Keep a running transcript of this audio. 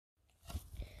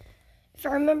If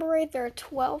I remember right, there are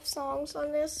 12 songs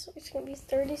on this. It's going to be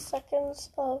 30 seconds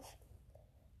of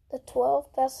the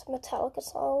 12 best Metallica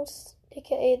songs,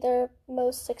 aka their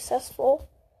most successful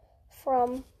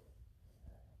from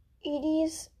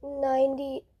 80s,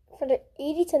 90s, for the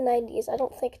 80s to 90s. I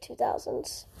don't think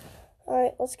 2000s.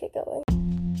 Alright, let's get going.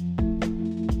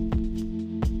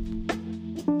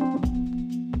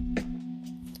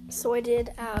 So I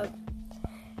did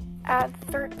add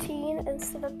 13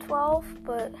 instead of 12,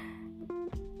 but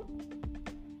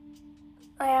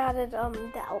I added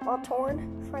the Outlaw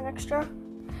Torn for an extra.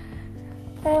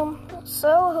 So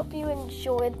I hope you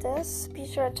enjoyed this. Be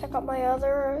sure to check out my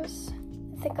others.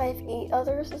 I think I have 8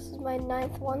 others. This is my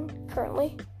 9th one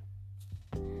currently.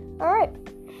 Alright.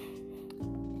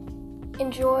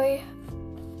 Enjoy.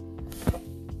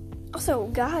 Also,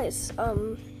 guys,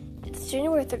 it's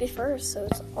January 31st, so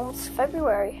it's almost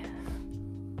February.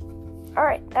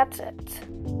 Alright, that's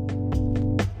it.